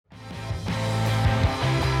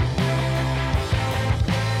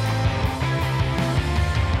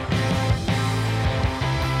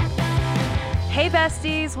Hey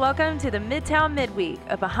besties, welcome to the Midtown Midweek,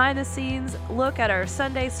 a behind-the-scenes look at our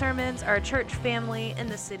Sunday sermons, our church family, and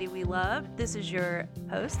the city we love. This is your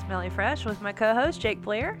host, Melly Fresh, with my co-host, Jake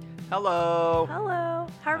Blair. Hello. Hello.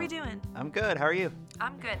 How are we doing? I'm good. How are you?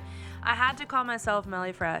 I'm good. I had to call myself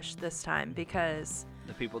Melly Fresh this time because...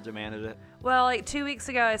 The people demanded it. Well, like 2 weeks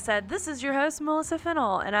ago, I said, this is your host, Melissa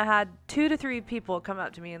Fennell. And I had 2 to 3 people come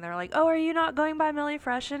up to me and they're like, oh, are you not going by Melly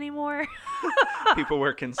Fresh anymore? People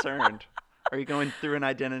were concerned. Are you going through an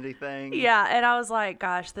identity thing? Yeah, and I was like,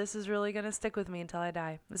 gosh, this is really going to stick with me until I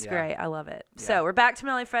die. It's great. I love it. Yeah. So we're back to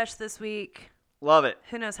Melly Fresh this week. Love it.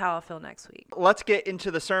 Who knows how I'll feel next week. Let's get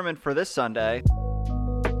into the sermon for this Sunday.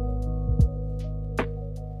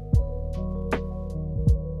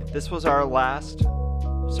 This was our last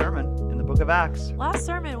sermon in the book of Acts. Last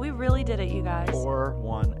sermon, we really did it, you guys. Pour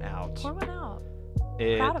one out. Pour one out.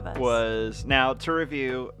 It Proud of us. was, now to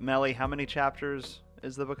review, Melly, how many chapters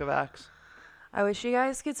is the book of Acts? I wish you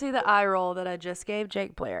guys could see the eye roll that I just gave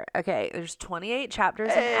Jake Blair. Okay, there's 28 chapters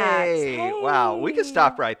in Acts. Hey, wow. We could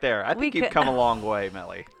stop right there. I think you've come a long way,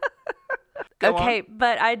 Melly. Okay,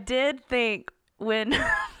 but I did think when...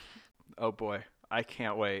 Oh, boy. I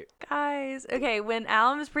can't wait. Guys, okay, when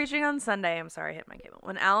Alan was preaching on Sunday, I'm sorry, I hit my cable.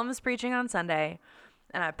 When Alan was preaching on Sunday,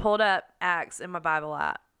 and I pulled up Acts in my Bible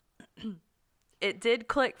app, it did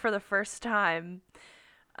click for the first time,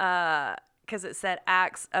 because it said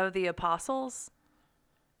Acts of the Apostles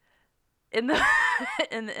in the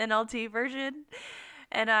in the NLT version,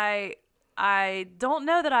 and I don't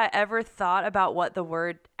know that I ever thought about what the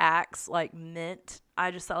word Acts like meant.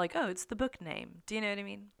 I just thought like, oh, it's the book name. Do you know what I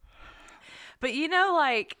mean? But you know,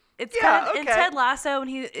 like it's kind of in Ted Lasso, when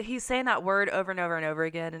he's saying that word over and over and over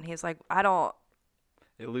again, and he's like, I don't.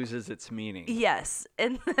 It loses its meaning. Yes,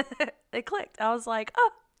 and it clicked. I was like,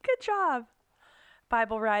 oh, good job,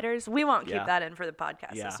 Bible writers. We won't keep that in for the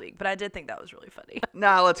podcast this week, but I did think that was really funny.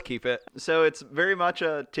 Nah, let's keep it. So it's very much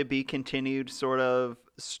a to be continued sort of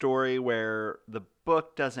story where the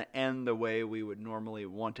book doesn't end the way we would normally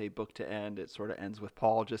want a book to end. It sort of ends with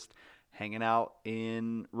Paul just hanging out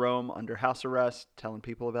in Rome under house arrest, telling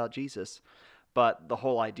people about Jesus. But the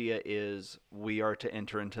whole idea is we are to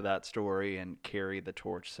enter into that story and carry the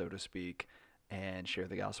torch, so to speak, and share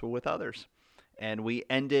the gospel with others. And we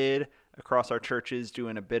ended across our churches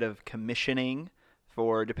doing a bit of commissioning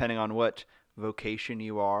for depending on what vocation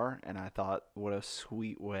you are. And I thought, what a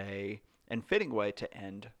sweet way and fitting way to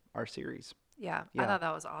end our series. Yeah, I thought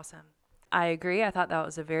that was awesome. I agree. I thought that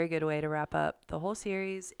was a very good way to wrap up the whole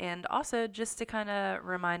series, and also just to kind of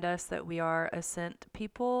remind us that we are a sent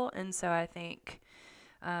people. And so I think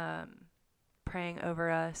praying over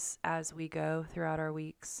us as we go throughout our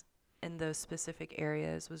weeks in those specific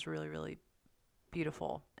areas was really, really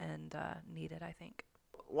beautiful and needed, I think.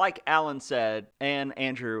 Like Alan said, and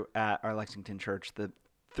Andrew at our Lexington church, the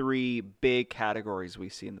 3 big categories we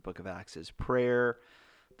see in the book of Acts is prayer,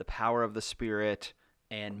 the power of the Spirit,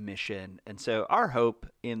 and mission. And so our hope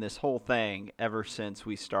in this whole thing ever since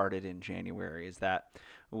we started in January is that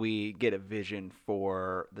we get a vision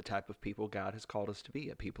for the type of people God has called us to be,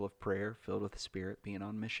 a people of prayer, filled with the Spirit, being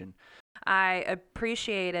on mission. I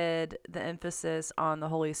appreciated the emphasis on the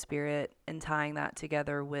Holy Spirit and tying that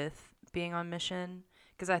together with being on mission,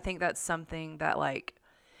 because I think that's something that like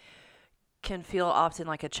can feel often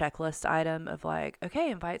like a checklist item of like,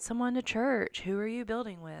 okay, invite someone to church. Who are you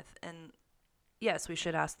building with? And yes, we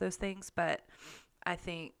should ask those things, but I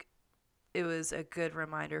think it was a good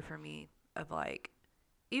reminder for me of like,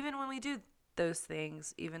 even when we do those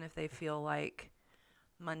things, even if they feel like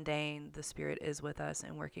mundane, the Spirit is with us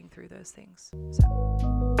and working through those things.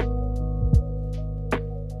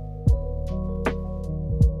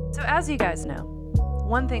 So as you guys know,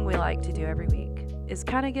 one thing we like to do every week is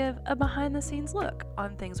kind of give a behind-the-scenes look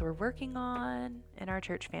on things we're working on in our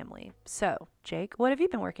church family. So, Jake, what have you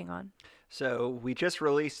been working on? So we just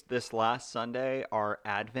released this last Sunday our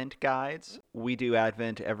Advent guides. We do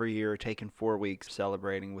Advent every year, taking 4 weeks,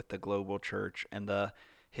 celebrating with the global church and the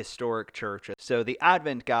historic church. So the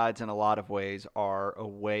Advent guides in a lot of ways are a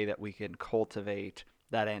way that we can cultivate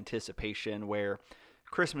that anticipation where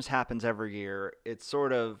Christmas happens every year. It's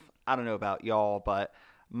sort of, I don't know about y'all, but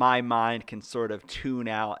my mind can sort of tune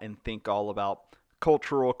out and think all about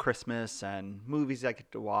cultural Christmas and movies I get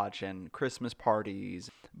to watch and Christmas parties.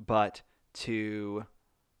 But to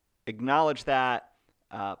acknowledge that,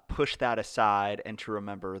 push that aside, and to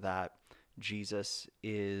remember that Jesus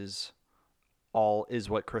is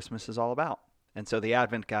what Christmas is all about. And so the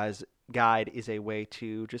Advent guide is a way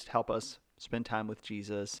to just help us spend time with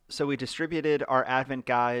Jesus. So we distributed our Advent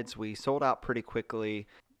guides. We sold out pretty quickly.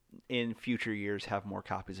 in future years have more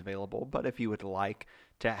copies available. But if you would like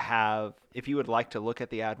to look at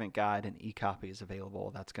the Advent Guide, an e-copy is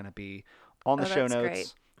available. That's going to be on the show that's notes,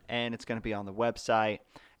 great. and it's going to be on the website.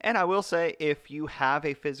 And I will say, if you have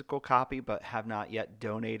a physical copy but have not yet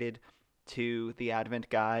donated to the Advent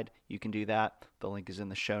Guide, you can do that. The link is in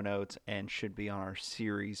the show notes and should be on our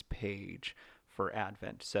series page for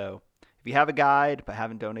Advent. So if you have a guide but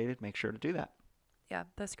haven't donated, make sure to do that. Yeah,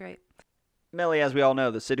 that's great. Melly, as we all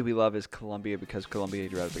know, the city we love is Columbia because Columbia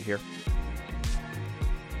would rather be here.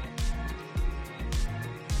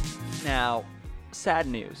 Now, sad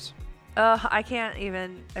news. I can't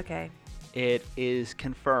even. Okay. It is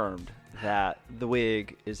confirmed that the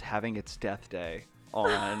Wig is having its death day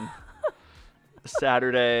on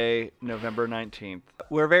Saturday, November 19th.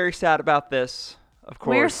 We're very sad about this, of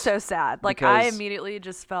course. We're so sad. Like, I because immediately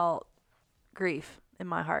just felt grief in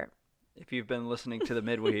my heart. if you've been listening to the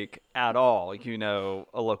midweek at all, you know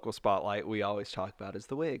a local spotlight we always talk about is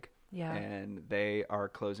the Wig. Yeah. And they are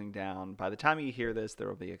closing down. By the time you hear this, there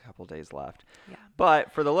will be a couple days left. Yeah.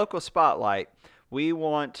 But for the local spotlight, we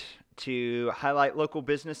want to highlight local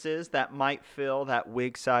businesses that might fill that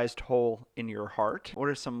Wig-sized hole in your heart. What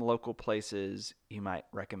are some local places you might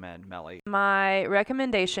recommend, Melly? My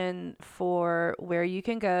recommendation for where you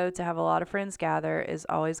can go to have a lot of friends gather is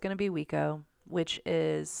always going to be Wico, which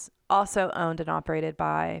is also owned and operated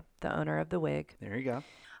by the owner of the Wig. There you go.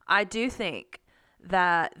 I do think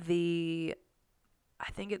that I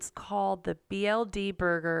think it's called the BLD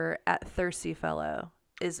Burger at Thirsty Fellow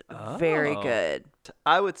is very Oh. good.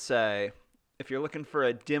 I would say if you're looking for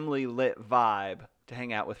a dimly lit vibe to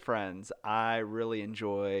hang out with friends, I really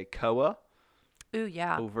enjoy Koa Ooh,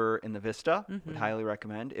 yeah. over in the Vista. Mhm. Would highly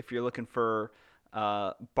recommend. If you're looking for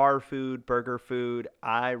bar food, burger food,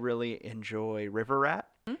 I really enjoy River Rat.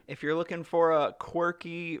 If you're looking for a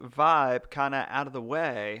quirky vibe, kind of out of the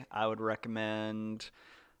way, I would recommend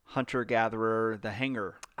Hunter Gatherer, The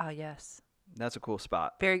Hanger. Oh, yes. That's a cool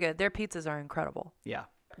spot. Very good. Their pizzas are incredible. Yeah.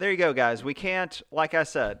 There you go, guys. We can't, like I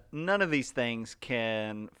said, none of these things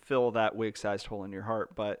can fill that Wig-sized hole in your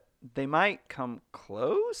heart, but they might come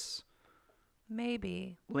close.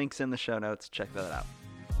 Maybe. Links in the show notes. Check that out.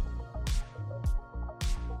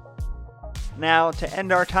 Now, to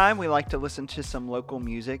end our time, we like to listen to some local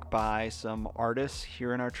music by some artists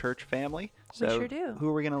here in our church family. So, We sure do. who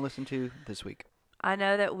are we going to listen to this week? I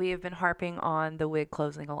know that we have been harping on the Wig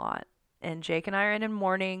closing a lot. And Jake and I are in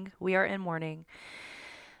mourning. We are in mourning.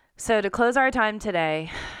 So to close our time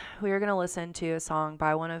today, we are going to listen to a song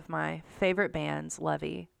by one of my favorite bands,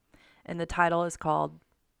 Levy. And the title is called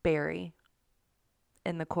Bury.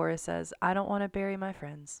 And the chorus says, I don't want to bury my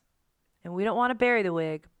friends. And we don't want to bury the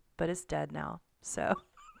Wig, but it's dead now. So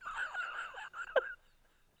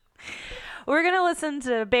we're going to listen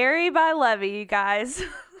to Bury by Levy, you guys.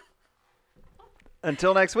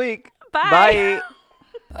 Until next week. Bye. Bye.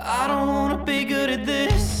 I don't wanna be good at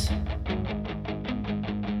this.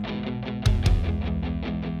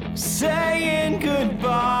 Saying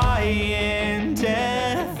goodbye in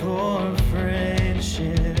death or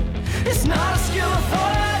friendship. It's not a skill I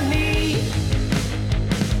thought I need.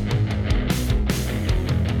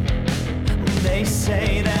 They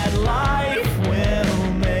say that life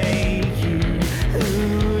will make you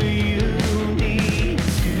who you need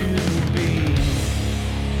to be.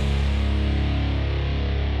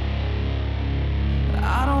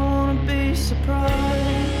 I don't wanna be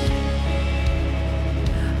surprised.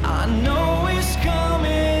 I know it's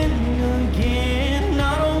coming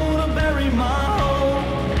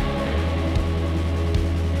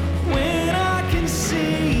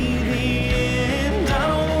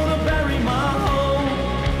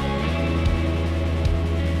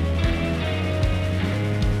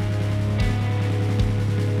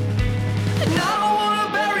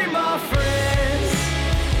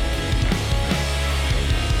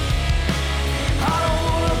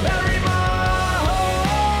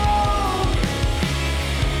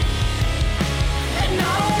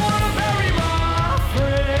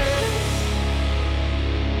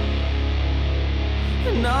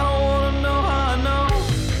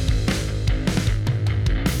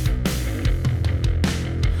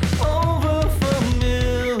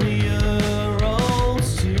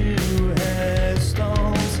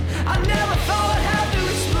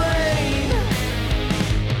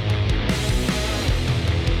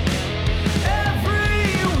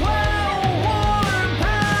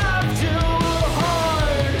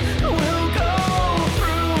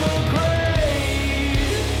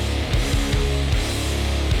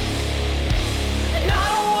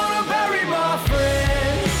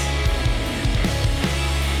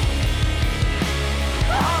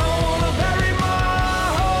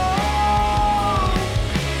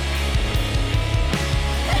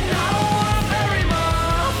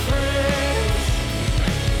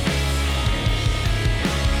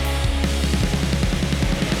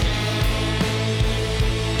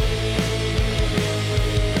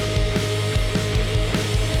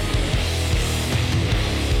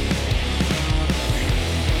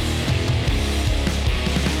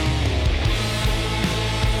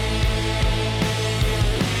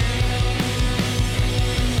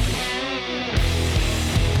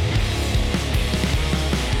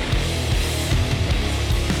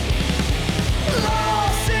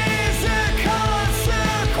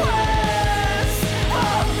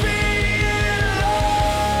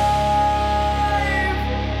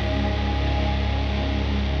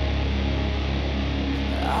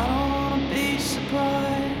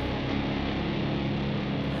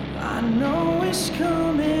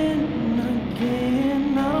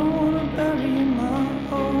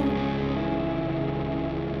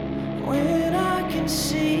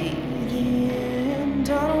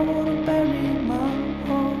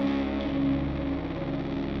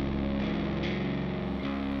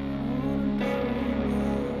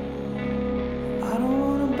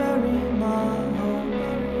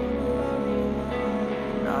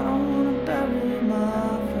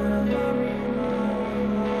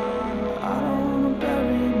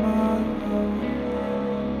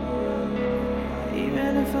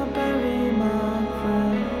And if I bury my